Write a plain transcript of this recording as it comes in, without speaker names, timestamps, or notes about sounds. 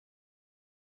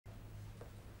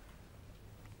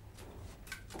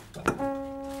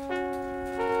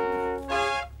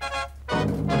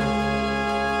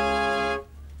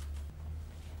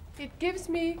gives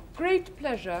me great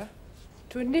pleasure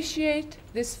to initiate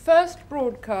this first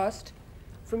broadcast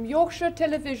from Yorkshire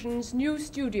Television's new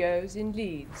studios in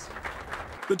Leeds.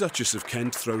 The Duchess of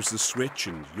Kent throws the switch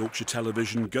and Yorkshire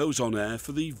Television goes on air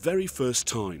for the very first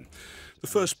time. The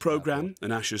first programme,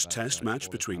 an Ashes Test match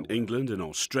between England and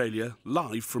Australia,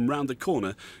 live from round the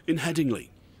corner in Headingley.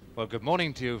 Well, good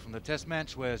morning to you from the Test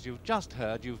match, where, as you've just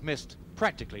heard, you've missed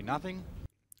practically nothing.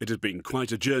 It had been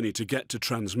quite a journey to get to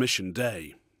transmission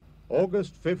day.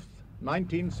 August 5th,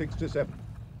 1967.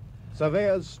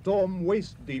 Surveyors storm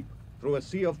waist-deep through a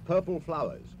sea of purple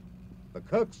flowers. The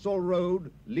Kirkstall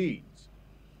Road, Leeds.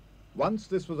 Once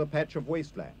this was a patch of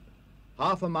wasteland,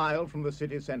 half a mile from the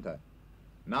city centre.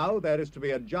 Now there is to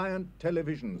be a giant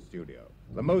television studio,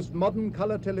 the most modern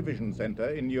colour television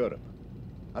centre in Europe.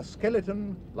 A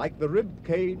skeleton like the rib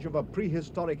cage of a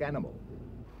prehistoric animal.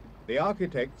 The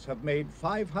architects have made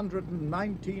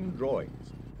 519 drawings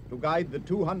to guide the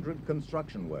 200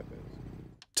 construction workers.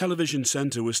 Television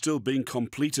Centre was still being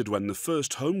completed when the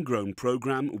first homegrown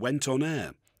programme went on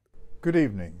air. Good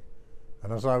evening,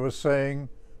 and as I was saying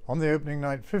on the opening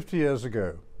night 50 years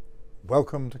ago,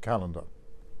 welcome to Calendar.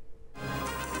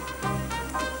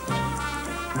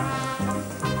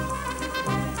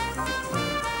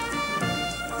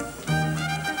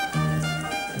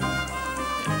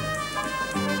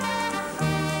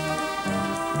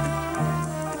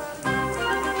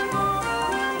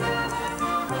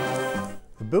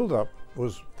 The build-up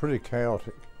was pretty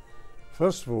chaotic.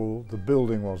 First of all, the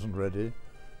building wasn't ready,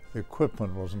 the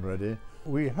equipment wasn't ready.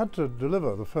 We had to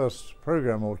deliver the first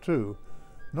programme or two,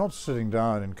 not sitting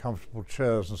down in comfortable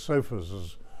chairs and sofas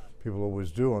as people always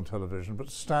do on television, but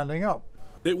standing up.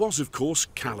 It was, of course,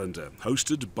 Calendar,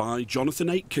 hosted by Jonathan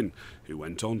Aitken, who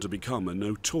went on to become a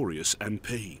notorious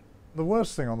MP. The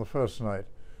worst thing on the first night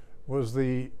was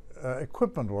the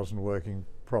equipment wasn't working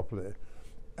properly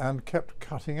and kept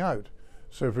cutting out.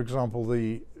 So, for example,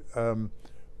 the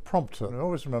prompter, I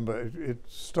always remember it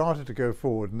started to go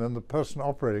forward and then the person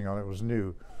operating on it was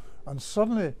new, and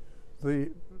suddenly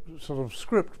the sort of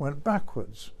script went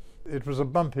backwards. It was a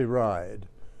bumpy ride,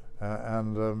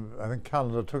 and I think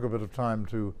Calendar took a bit of time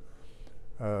to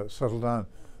settle down.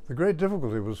 The great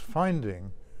difficulty was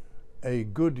finding a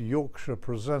good Yorkshire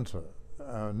presenter.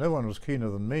 No one was keener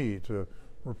than me to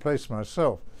replace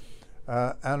myself,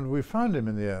 and we found him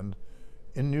in the end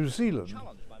in New Zealand,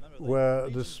 where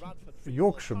this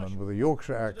Yorkshireman with a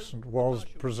Yorkshire accent was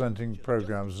presenting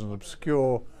programmes in an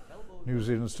obscure New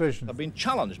Zealand station. I've been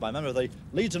challenged by a member of the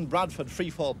Leeds and Bradford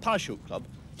Freefall Parachute Club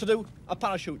to do a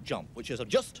parachute jump, which is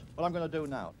just what I'm going to do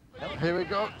now. Here we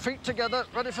go, feet together,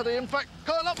 ready for the impact,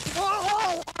 curl up.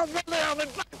 Whoa, I'm really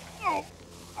impact. Oh.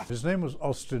 His name was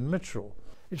Austin Mitchell.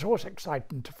 It's always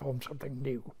exciting to form something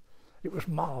new. It was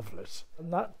marvellous.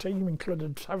 And that team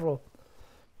included several,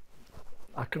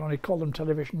 I can only call them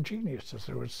television geniuses.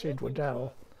 There was Sid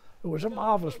Waddell, who was a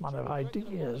marvellous man of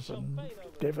ideas and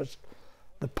gave us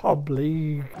the pub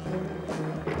league.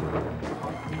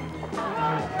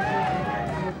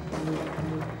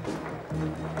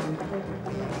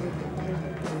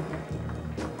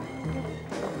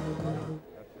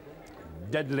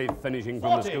 Deadly finishing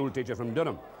from the school teacher from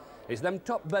Durham. It's them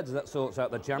top beds that sorts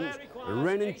out the champs. The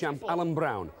reigning champ Alan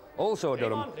Brown. Also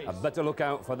Durham, a better look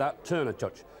out for that Turner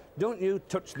touch. Don't you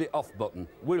touch the off button.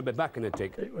 We'll be back in a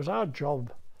tick. It was our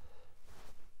job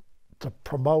to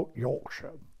promote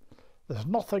Yorkshire. There's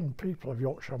nothing people of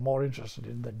Yorkshire are more interested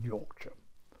in than Yorkshire.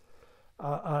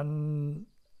 And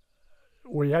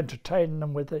we entertained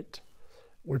them with it.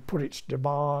 We put its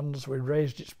demands, we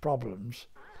raised its problems,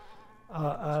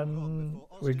 and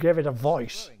we gave it a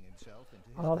voice.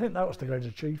 And I think that was the great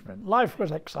achievement. Life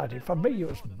was exciting. For me, it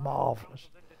was marvellous.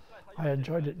 I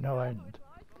enjoyed it no end.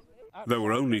 There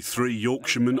were only 3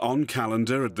 Yorkshiremen on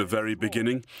Calendar at the very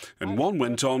beginning, and one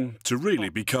went on to really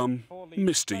become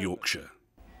Mr. Yorkshire.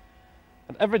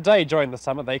 And every day during the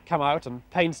summer they come out and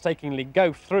painstakingly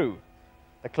go through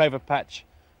the clover patch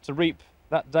to reap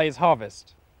that day's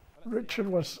harvest. Richard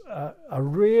was a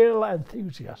real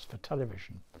enthusiast for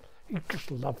television. He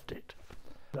just loved it.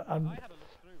 And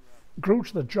grew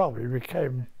to the job. He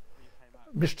became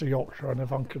Mr. Yorkshire and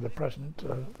avuncular present.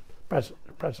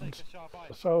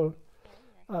 So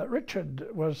Richard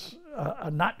was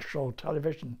a natural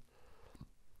television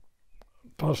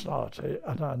personality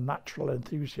and a natural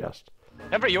enthusiast.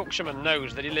 Every Yorkshireman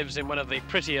knows that he lives in one of the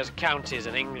prettiest counties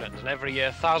in England, and every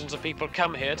year thousands of people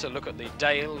come here to look at the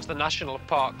dales, the national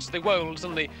parks, the wolds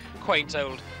and the quaint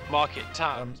old market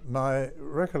towns. My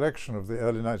recollection of the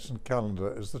early nights in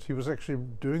Calendar is that he was actually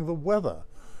doing the weather,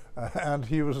 and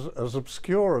he was as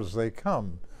obscure as they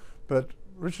come. But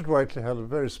Richard Whiteley had a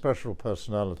very special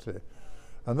personality,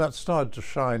 And that started to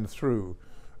shine through.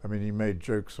 I mean, he made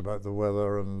jokes about the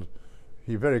weather, and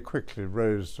he very quickly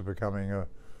rose to becoming a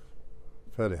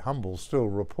fairly humble still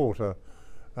reporter.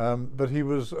 But he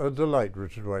was a delight,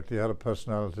 Richard Whiteley. He had a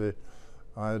personality.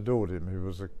 I adored him. He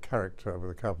was a character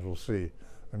with a capital C,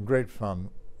 and great fun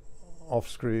off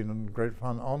screen and great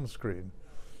fun on screen.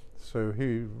 So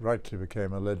he rightly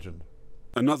became a legend.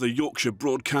 Another Yorkshire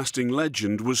broadcasting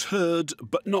legend was heard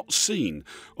but not seen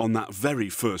on that very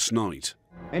first night.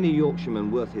 Any Yorkshireman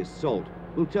worth his salt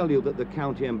will tell you that the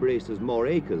county embraces more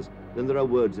acres than there are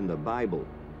words in the Bible.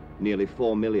 Nearly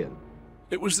 4 million.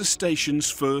 It was the station's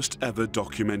first ever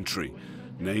documentary,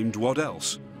 named what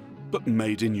else, but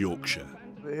made in Yorkshire.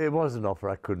 It was an offer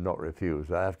I could not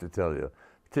refuse, I have to tell you,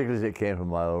 particularly as it came from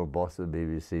my old boss at the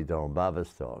BBC, Donald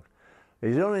Baverstock.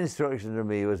 His only instruction to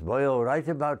me was, boy, oh, write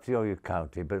about your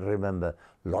county, but remember,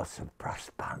 lots of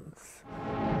brass bands.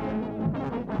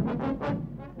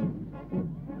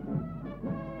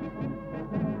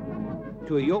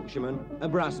 To a Yorkshireman, a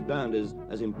brass band is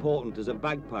as important as a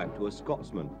bagpipe to a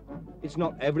Scotsman. It's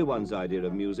not everyone's idea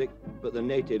of music, but the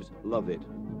natives love it.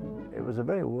 It was a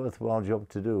very worthwhile job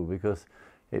to do because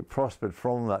it prospered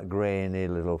from that grainy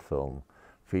little film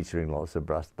featuring lots of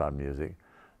brass band music.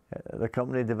 The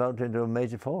company developed into a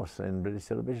major force in British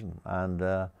television, and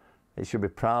it should be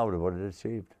proud of what it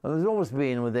achieved. And there's always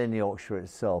been within Yorkshire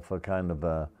itself a kind of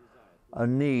a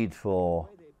need for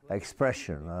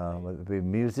expression, whether it be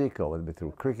music or whether it be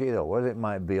through cricket or whether it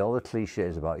might be. All the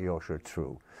cliches about Yorkshire are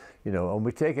true, you know, and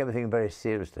we take everything very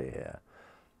seriously here.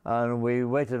 And we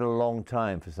waited a long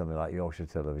time for something like Yorkshire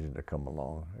television to come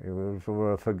along. We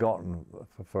were forgotten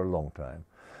for a long time.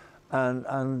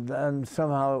 And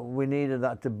somehow we needed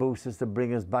that to boost us, to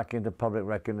bring us back into public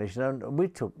recognition, and we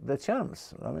took the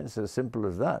chance. I mean, it's as simple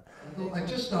as that. I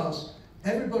just asked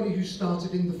everybody who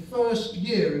started in the first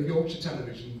year of Yorkshire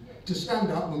television to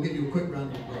stand up, and we'll give you a quick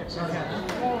round of applause.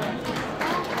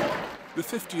 The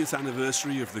 50th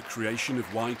anniversary of the creation of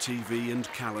ITV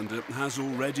and Calendar has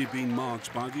already been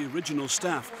marked by the original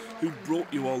staff who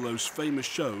brought you all those famous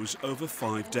shows over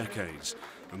 5 decades.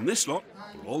 And this lot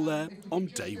were all there on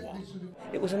day one.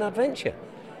 It was an adventure.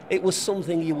 It was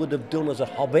something you would have done as a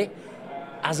hobby,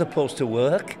 as opposed to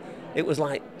work. It was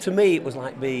like, to me, it was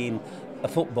like being a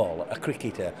footballer, a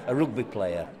cricketer, a rugby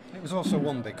player. It was also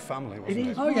one big family, wasn't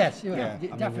it? Oh yes,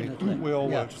 definitely. We all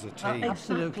worked as a team.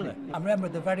 Absolutely. I remember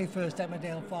the very first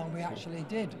Emmerdale Farm we actually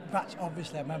did. Perhaps,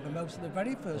 obviously, I remember most of the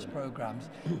very first programmes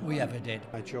we ever did.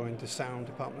 I joined the sound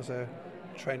department as a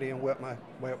trainee and worked my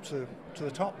way up to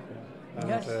the top. And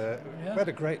we had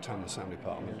a great time in the sound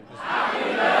department. Happy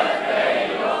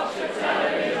birthday, Yorkshire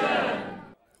Television!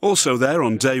 Also there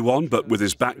on day one, but with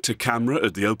his back to camera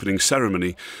at the opening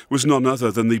ceremony, was none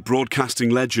other than the broadcasting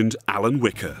legend Alan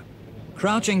Wicker.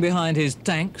 Crouching behind his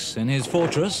tanks in his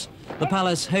fortress, the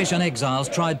palace Haitian exiles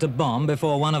tried to bomb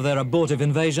before one of their abortive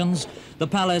invasions, the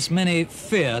palace many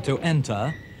fear to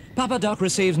enter. Papa Doc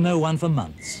receives no one for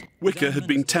months. Wicker had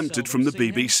been tempted from the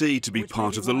BBC to be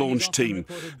part of the launch team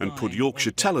and put Yorkshire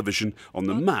television on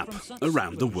the map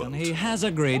around the world. He has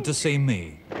agreed to see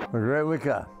me. The great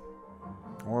Wicker,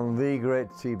 one of the great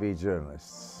TV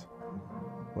journalists.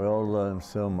 We all learned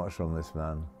so much from this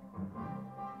man.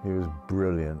 He was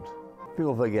brilliant.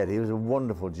 People forget he was a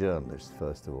wonderful journalist,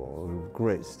 first of all, a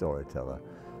great storyteller.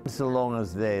 So long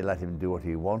as they let him do what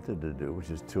he wanted to do, which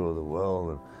is tour the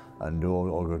world and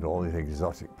go to all these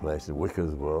exotic places,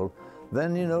 Wicker's world,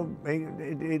 then, you know,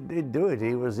 he'd do it.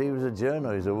 He was a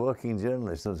journalist, he was a working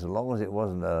journalist. So long as it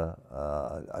wasn't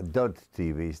a dud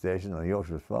TV station, and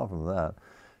Yorkshire was far from that,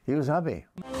 he was happy.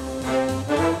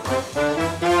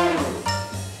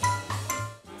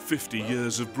 50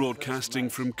 years of broadcasting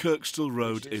from Kirkstall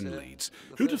Road in Leeds.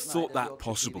 Who'd have thought that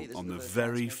possible on the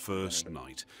very first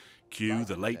night? Cue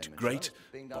the late, great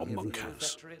Bob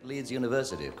Monkhouse. Leeds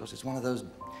University, of course, it's one of those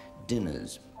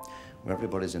dinners where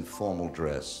everybody's in formal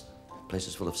dress,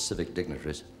 places full of civic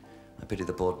dignitaries. I pity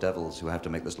the poor devils who have to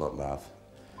make this lot laugh.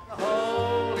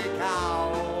 Holy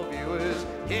cow, viewers,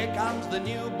 here comes the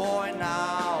new boy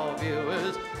now,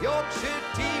 viewers. Yorkshire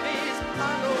TV's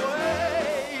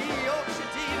underway.